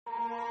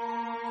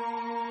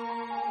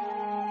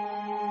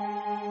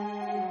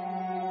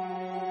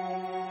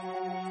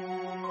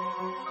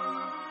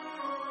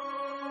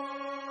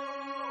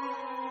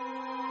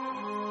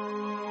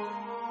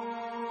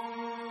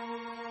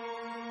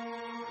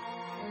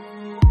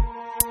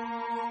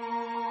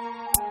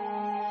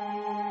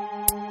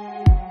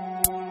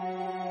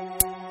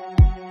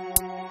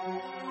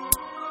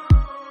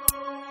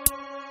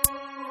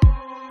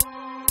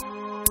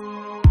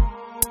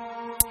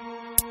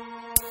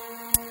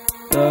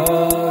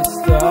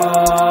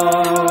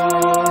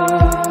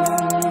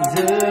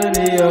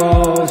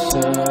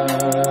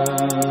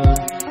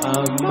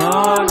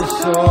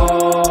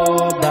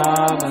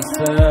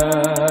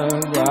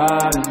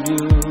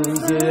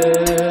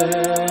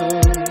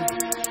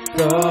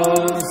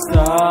Those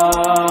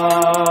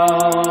stars,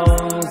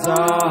 I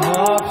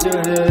hope you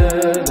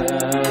hear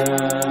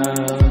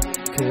them,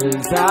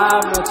 'cause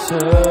I'm not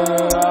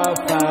sure I'll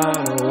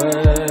find a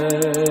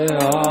way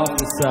off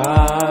this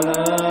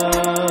island.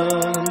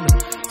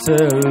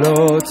 Say hello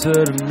to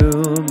the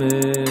new me.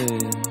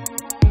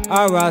 I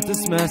write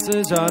this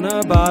message on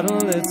a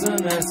bottle, it's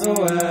an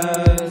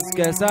SOS.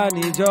 Guess I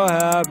need your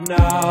help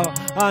now,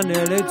 I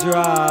nearly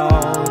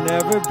drown.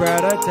 Every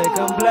breath I take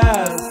I'm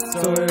blessed,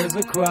 so here's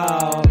a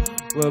crowd.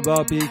 We're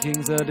about be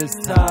kings of this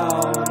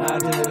town. I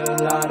did a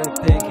lot of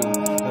thinking,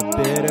 a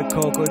bit of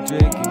cocoa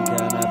drinking.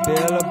 Can I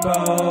build a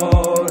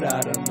boat?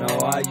 I don't know,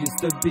 I used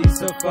to be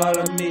so full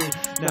of me.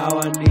 Now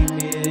I need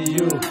me and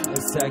you,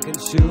 a second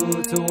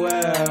shoe to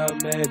wear,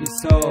 maybe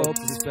soap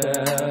to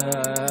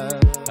spare.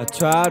 I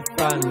tried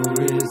finding a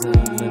reason,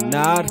 and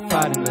not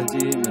fighting my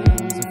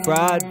demons. A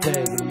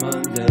Friday's a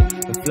Monday,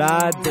 a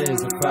fly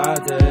day's a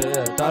Friday.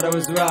 I thought it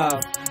was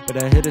rough, but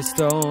I hit a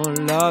stone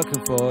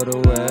looking for the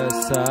west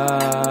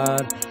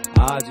side.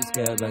 I just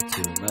get back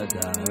to my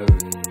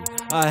diary.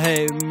 I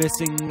hate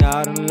missing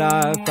out on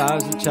life. I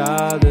was a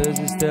child, does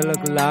it still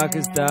look like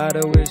it's that?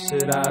 I wish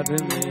that I'd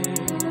been me.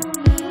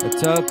 I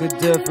took a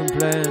different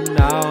plane,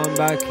 now I'm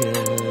back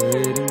here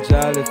eating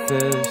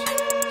jellyfish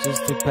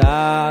just to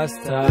pass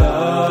time.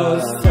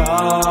 Those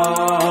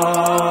stars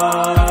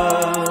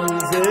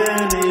in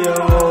the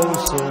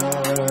ocean,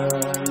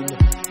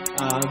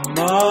 I'm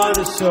on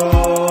the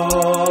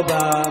shore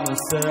by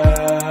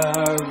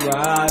myself,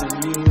 writing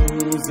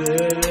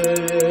music.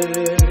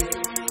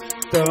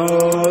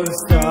 Those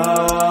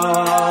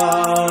stars,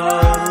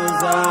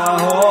 I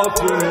hope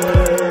you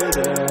hear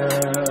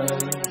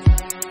them,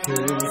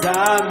 'cause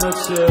I'm not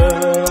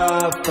sure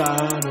I'll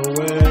find a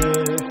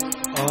way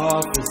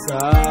off this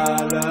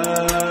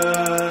island.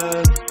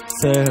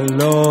 Say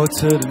hello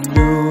to the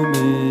new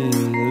me.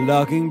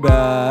 Looking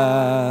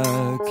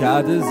back,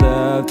 I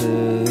deserve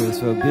this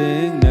for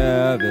being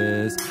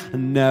nervous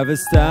and never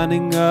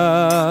standing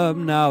up.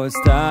 Now I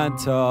stand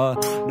tall,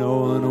 no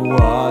one will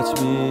watch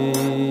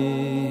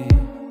me.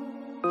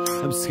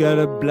 I'm scared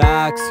of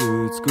black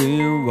suits,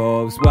 green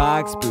robes,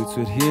 wax boots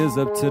with heels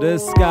up to the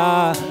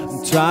sky.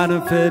 I'm trying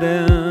to fit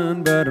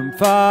in, but I'm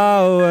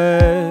far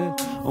away.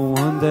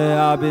 One day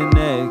I'll be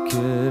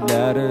naked,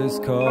 letters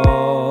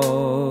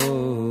close.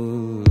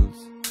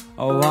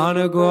 I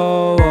wanna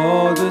grow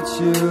old with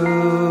you,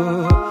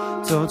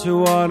 don't you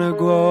wanna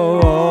grow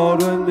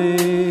old with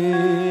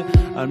me?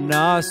 I'm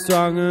not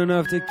strong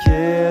enough to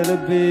kill a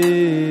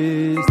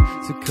beast,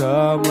 so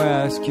come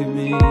rescue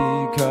me,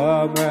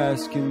 come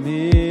rescue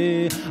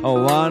me. I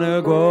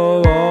wanna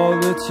grow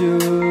old with you,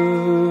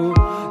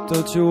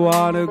 don't you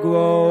wanna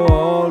grow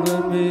old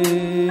with me?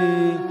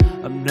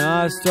 I'm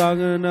not strong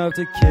enough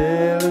to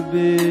kill a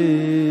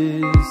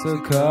beast, so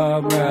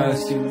come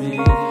rescue me,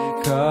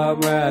 come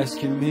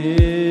rescue me.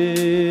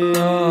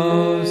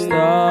 Oh,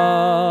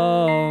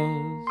 stars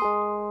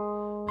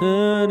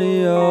in the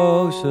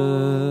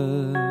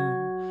ocean,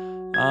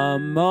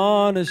 I'm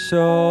on the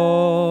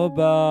shore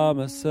by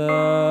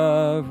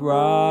myself,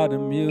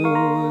 writing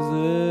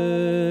music.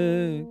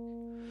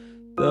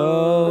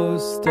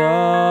 Those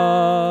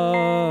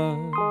stars,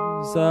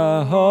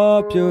 I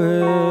hope you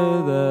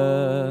hear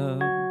them,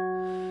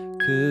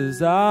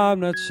 'cause I'm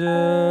not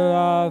sure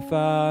I'll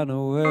find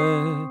a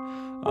way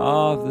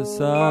off this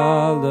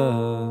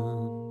island.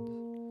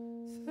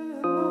 Say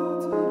hello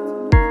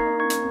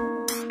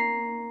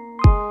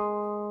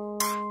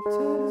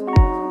to